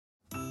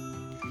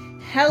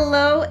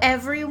Hello,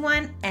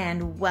 everyone,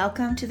 and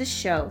welcome to the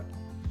show.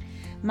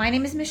 My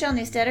name is Michelle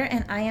Neustetter,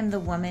 and I am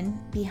the woman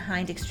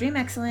behind Extreme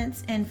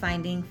Excellence and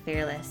Finding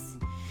Fearless.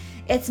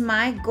 It's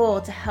my goal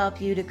to help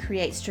you to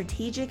create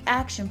strategic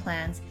action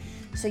plans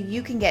so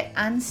you can get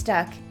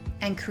unstuck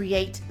and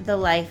create the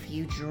life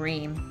you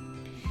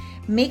dream.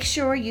 Make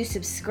sure you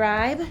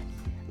subscribe,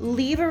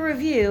 leave a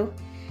review,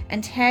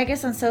 and tag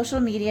us on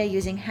social media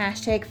using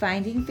hashtag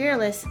Finding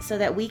Fearless so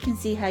that we can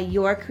see how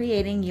you're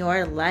creating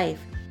your life.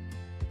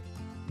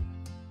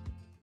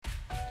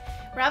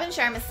 Robin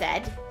Sharma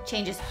said,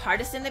 change is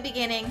hardest in the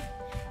beginning,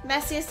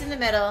 messiest in the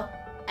middle,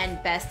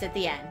 and best at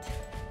the end.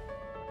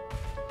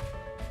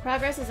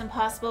 Progress is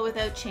impossible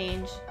without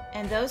change,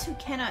 and those who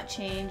cannot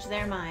change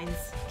their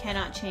minds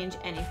cannot change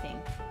anything.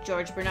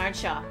 George Bernard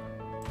Shaw.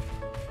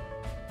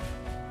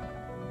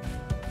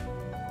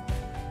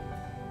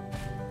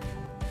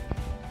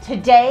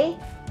 Today,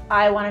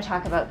 I want to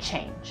talk about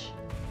change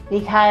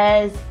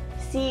because,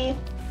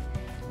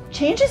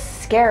 change is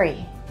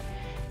scary.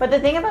 But the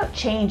thing about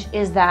change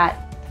is that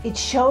it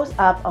shows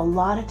up a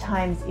lot of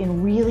times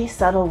in really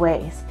subtle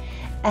ways.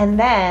 And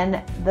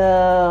then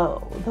the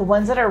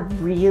ones that are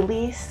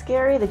really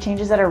scary, the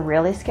changes that are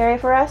really scary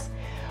for us,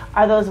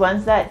 are those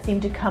ones that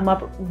seem to come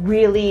up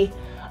really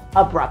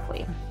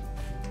abruptly.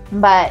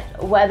 But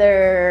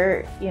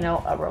whether,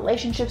 a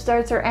relationship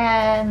starts or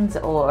ends,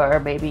 or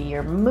maybe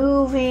you're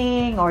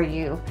moving, or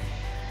you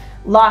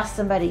lost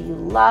somebody you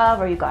love,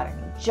 or you got a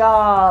new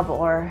job,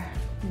 or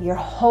your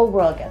whole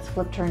world gets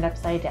turned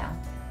upside down.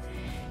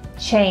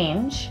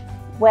 Change,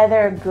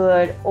 whether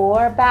good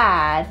or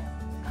bad,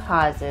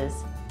 causes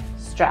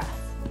stress.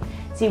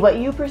 See, what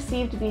you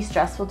perceive to be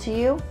stressful to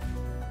you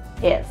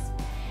is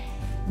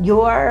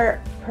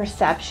your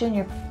perception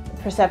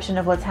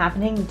of what's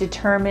happening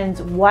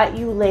determines what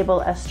you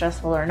label as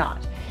stressful or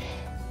not.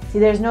 See,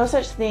 there's no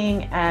such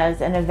thing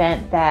as an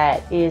event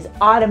that is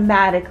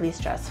automatically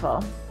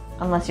stressful,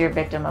 unless you're a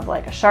victim of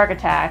like a shark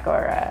attack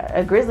or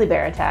a grizzly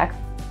bear attack.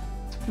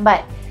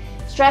 But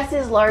stress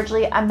is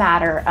largely a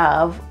matter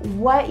of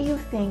what you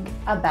think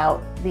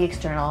about the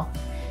external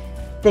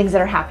things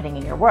that are happening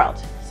in your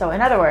world. So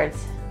in other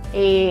words,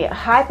 a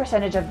high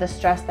percentage of the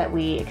stress that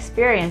we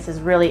experience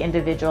is really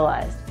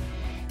individualized.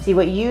 See,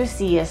 what you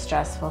see as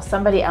stressful,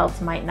 somebody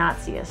else might not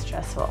see as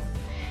stressful.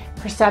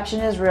 Perception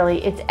is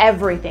it's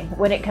everything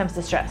when it comes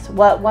to stress.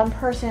 What one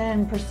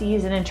person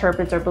perceives and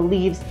interprets or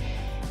believes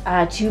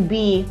to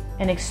be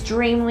an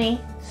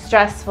extremely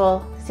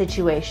stressful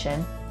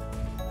situation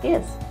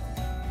is.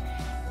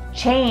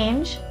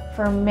 Change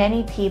for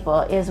many people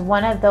is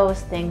one of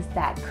those things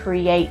that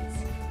creates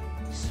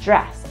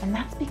stress, and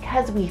that's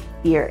because we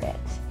fear it.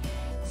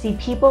 See,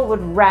 people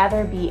would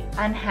rather be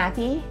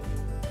unhappy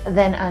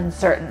than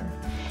uncertain,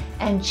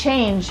 and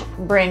change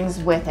brings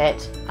with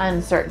it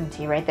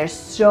uncertainty, right? There's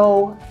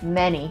so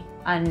many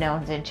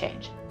unknowns in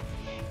change.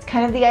 It's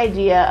kind of the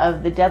idea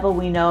of the devil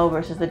we know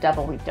versus the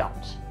devil we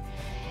don't.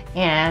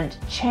 And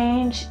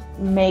change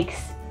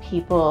makes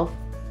people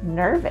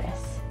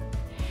nervous.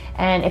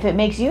 And if it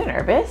makes you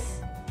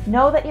nervous,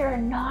 know that you're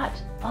not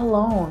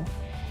alone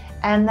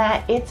and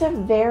that it's a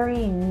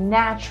very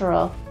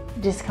natural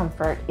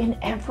discomfort in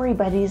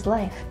everybody's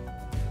life.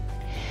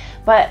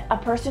 But a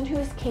person who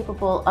is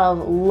capable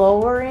of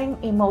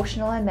lowering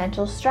emotional and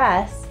mental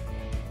stress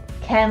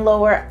can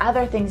lower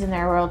other things in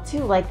their world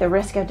too, like the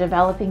risk of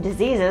developing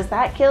diseases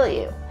that kill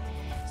you.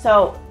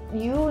 So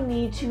you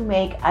need to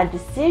make a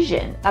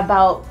decision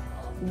about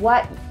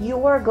what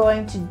you are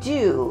going to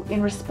do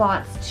in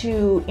response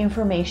to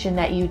information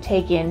that you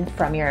take in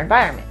from your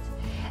environment,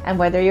 and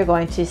whether you're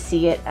going to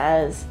see it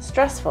as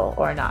stressful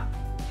or not.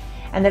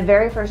 And the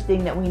very first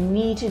thing that we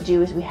need to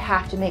do is we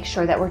have to make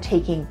sure that we're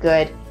taking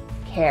good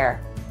care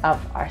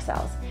of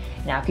ourselves.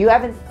 Now, if you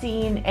haven't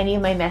seen any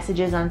of my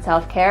messages on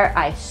self-care,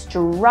 I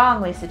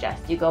strongly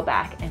suggest you go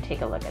back and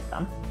take a look at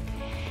them.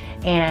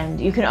 And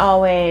you can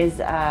always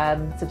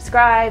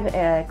subscribe,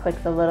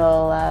 click the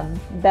little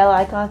bell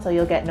icon so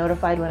you'll get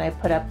notified when I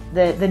put up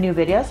the new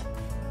videos.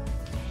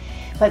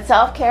 But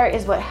self-care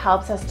is what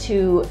helps us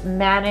to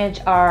manage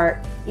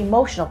our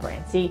emotional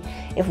brain. See,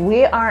 if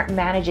we aren't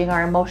managing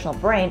our emotional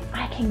brain,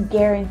 I can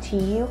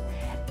guarantee you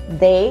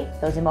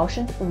those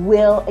emotions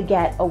will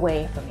get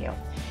away from you.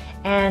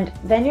 And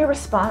then your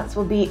response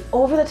will be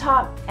over the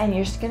top, and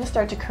you're just gonna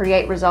start to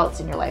create results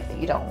in your life that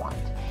you don't want.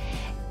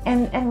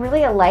 And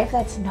really a life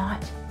that's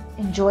not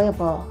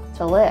enjoyable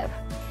to live.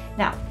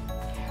 Now,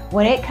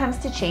 when it comes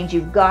to change,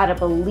 you've got to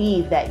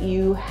believe that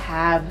you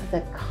have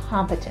the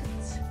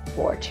competence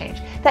for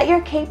change, that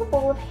you're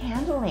capable of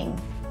handling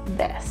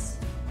this.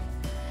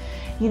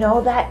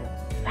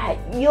 That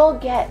you'll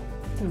get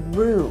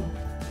through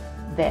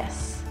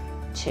this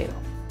too,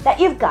 that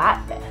you've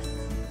got this.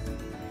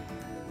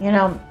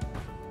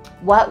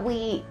 What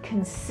we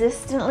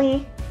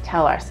consistently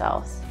tell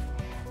ourselves,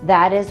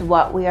 that is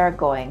what we are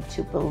going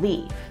to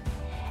believe.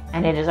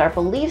 And it is our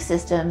belief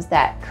systems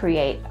that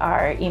create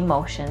our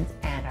emotions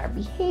and our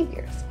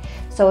behaviors.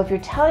 So if you're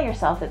telling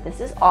yourself that this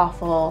is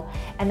awful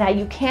and that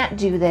you can't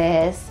do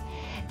this,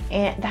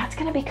 and that's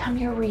going to become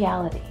your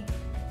reality.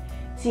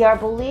 See, our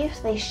beliefs,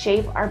 they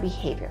shape our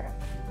behavior,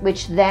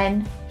 which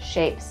then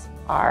shapes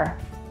our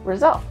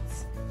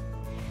results.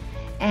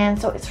 And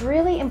so it's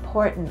really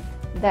important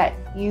that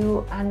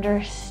you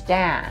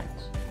understand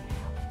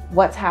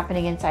what's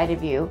happening inside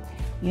of you.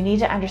 You need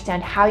to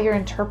understand how you're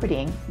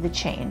interpreting the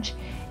change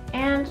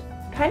and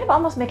kind of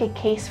almost make a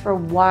case for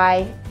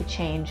why the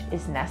change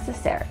is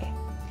necessary.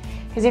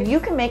 Because if you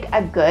can make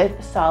a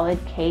good,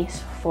 solid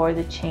case for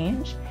the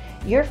change,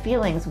 your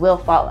feelings will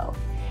follow.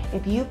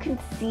 If you can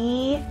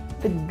see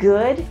the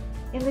good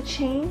in the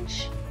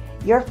change,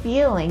 your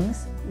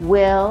feelings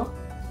will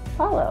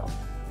follow.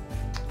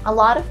 A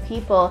lot of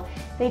people,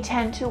 they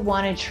tend to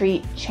want to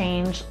treat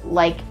change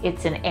like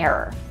it's an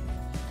error.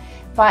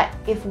 But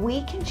if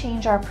we can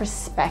change our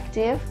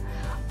perspective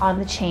on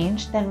the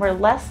change, then we're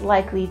less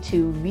likely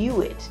to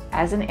view it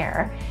as an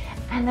error,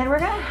 and then we're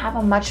going to have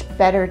a much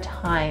better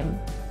time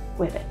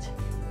with it.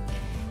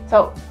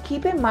 So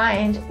keep in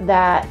mind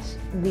that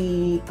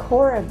the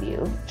core of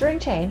you, during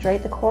change,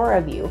 right, the core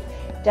of you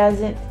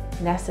doesn't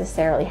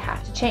necessarily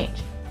have to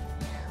change.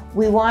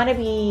 We want to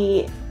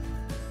be,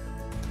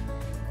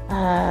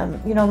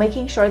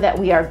 making sure that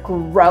we are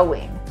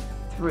growing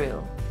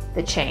through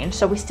the change.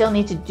 So we still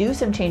need to do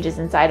some changes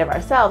inside of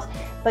ourselves,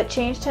 but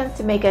change tends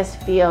to make us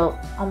feel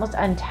almost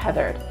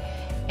untethered.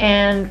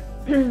 And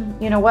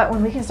you know what,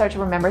 when we can start to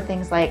remember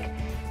things like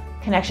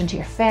connection to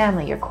your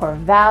family, your core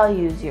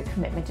values, your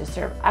commitment to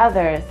serve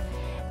others,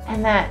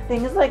 and that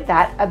things like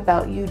that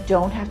about you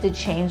don't have to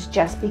change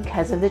just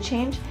because of the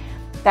change,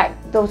 that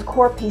those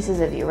core pieces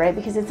of you, right?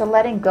 Because it's a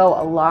letting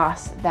go, a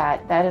loss,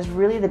 that is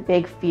really the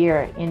big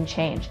fear in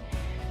change.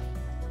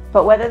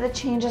 But whether the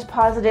change is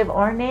positive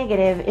or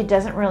negative, it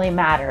doesn't really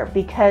matter,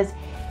 because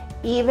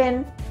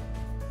even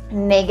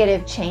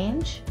negative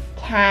change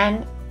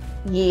can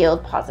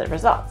yield positive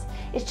results.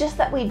 It's just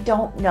that we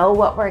don't know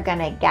what we're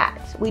gonna get.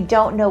 We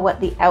don't know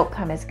what the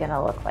outcome is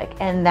gonna look like,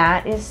 and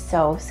that is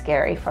so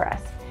scary for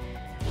us.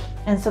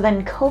 And so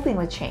then coping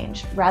with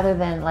change, rather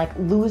than like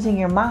losing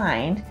your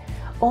mind,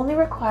 only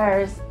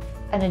requires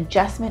an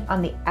adjustment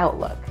on the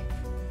outlook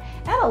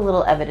and a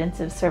little evidence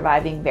of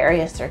surviving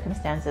various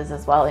circumstances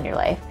as well in your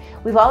life.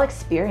 We've all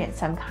experienced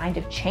some kind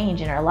of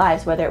change in our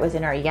lives, whether it was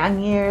in our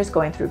young years,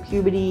 going through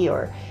puberty,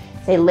 or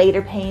say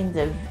later pains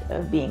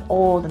of being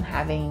old and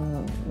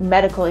having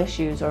medical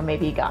issues, or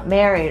maybe you got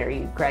married, or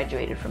you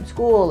graduated from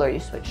school, or you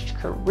switched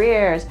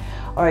careers,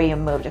 or you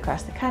moved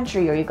across the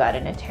country, or you got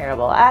in a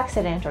terrible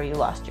accident, or you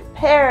lost your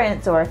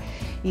parents, or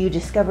you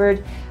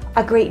discovered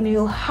a great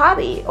new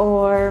hobby,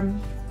 or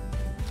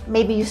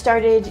maybe you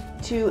started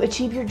to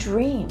achieve your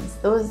dreams.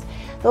 Those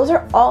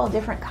are all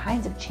different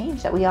kinds of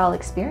change that we all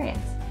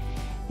experience.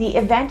 The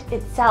event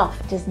itself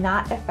does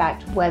not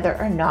affect whether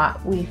or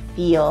not we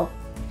feel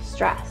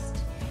stressed.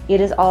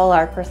 It is all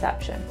our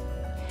perception.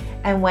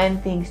 And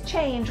when things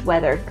change,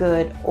 whether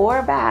good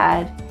or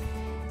bad,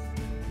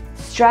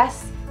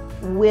 stress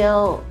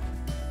will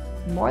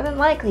more than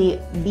likely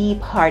be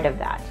part of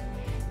that.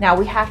 Now,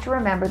 we have to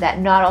remember that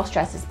not all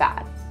stress is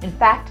bad. In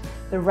fact,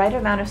 the right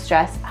amount of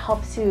stress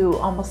helps to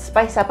almost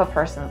spice up a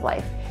person's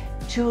life.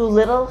 Too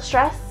little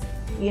stress,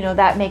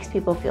 that makes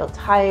people feel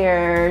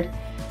tired,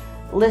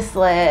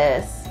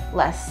 listless,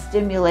 less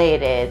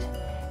stimulated,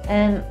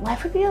 and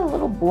life would be a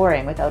little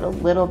boring without a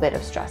little bit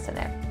of stress in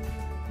it.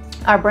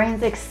 Our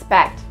brains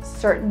expect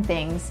certain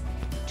things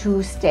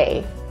to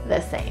stay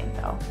the same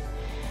though.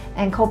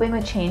 And coping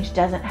with change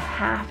doesn't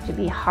have to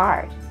be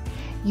hard.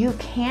 You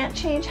can't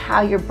change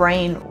how your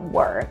brain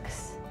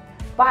works,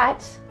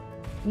 but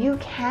you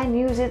can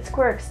use its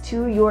quirks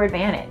to your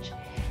advantage.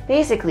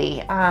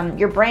 Basically,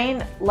 your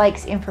brain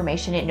likes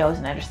information it knows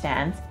and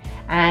understands,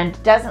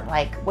 and doesn't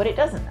like what it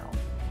doesn't know.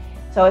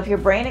 So if your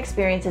brain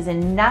experiences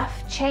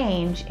enough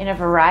change in a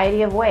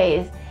variety of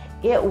ways,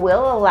 it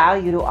will allow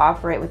you to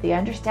operate with the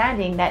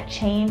understanding that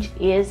change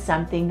is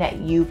something that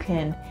you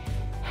can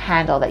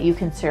handle, that you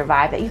can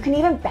survive, that you can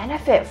even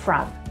benefit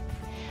from.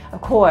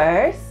 Of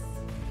course,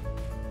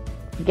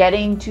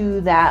 getting to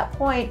that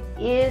point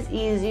is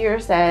easier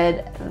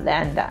said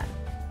than done.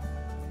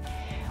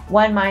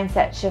 One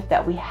mindset shift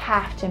that we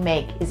have to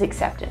make is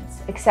acceptance.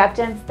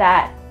 Acceptance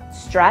that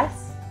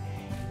stress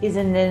is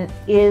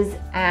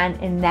an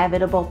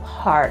inevitable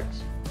part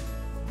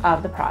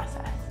of the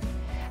process.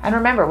 And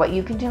remember, what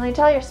you continually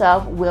tell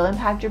yourself will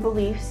impact your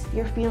beliefs,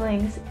 your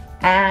feelings,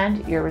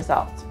 and your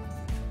results.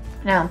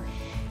 Now,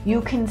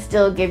 you can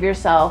still give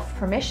yourself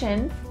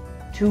permission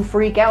to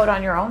freak out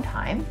on your own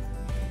time.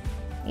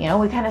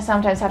 We kind of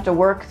sometimes have to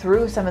work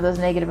through some of those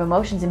negative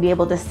emotions and be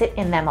able to sit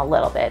in them a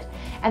little bit.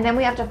 And then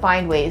we have to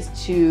find ways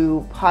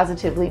to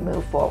positively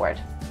move forward.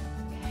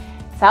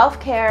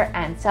 Self-care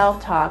and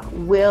self-talk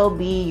will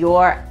be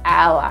your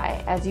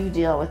ally as you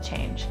deal with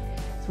change.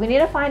 So we need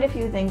to find a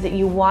few things that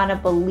you want to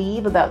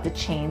believe about the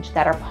change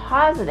that are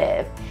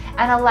positive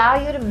and allow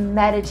you to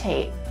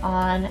meditate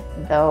on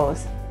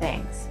those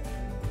things.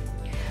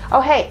 Oh,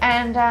 hey,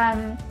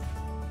 and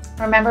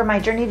remember, my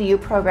Journey to You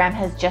program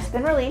has just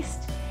been released.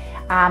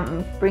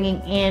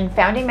 bringing in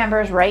founding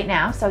members right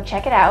now, so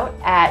check it out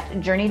at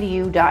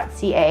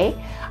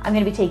journeytoyou.ca. I'm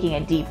going to be taking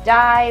a deep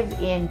dive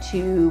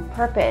into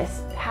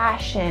purpose,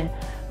 passion,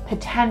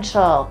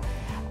 potential,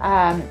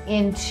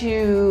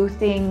 into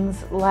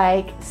things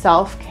like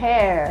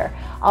self-care,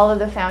 all of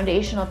the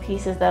foundational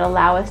pieces that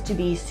allow us to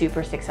be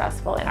super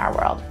successful in our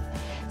world.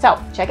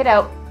 So check it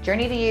out,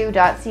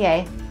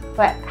 journeytoyou.ca,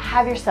 but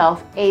have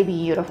yourself a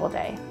beautiful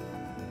day.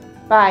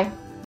 Bye.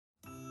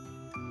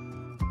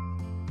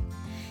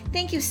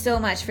 Thank you so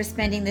much for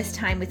spending this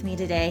time with me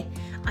today.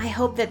 I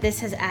hope that this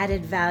has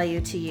added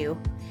value to you.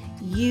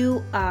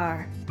 You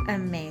are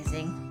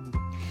amazing.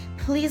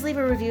 Please leave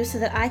a review so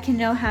that I can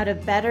know how to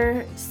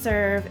better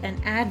serve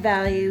and add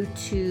value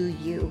to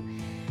you.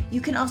 You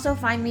can also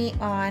find me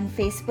on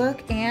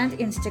Facebook and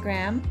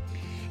Instagram,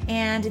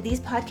 and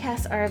these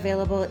podcasts are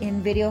available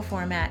in video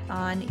format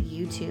on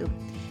YouTube.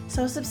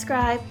 So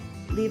subscribe,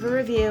 leave a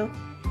review,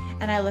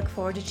 and I look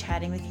forward to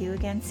chatting with you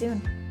again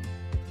soon.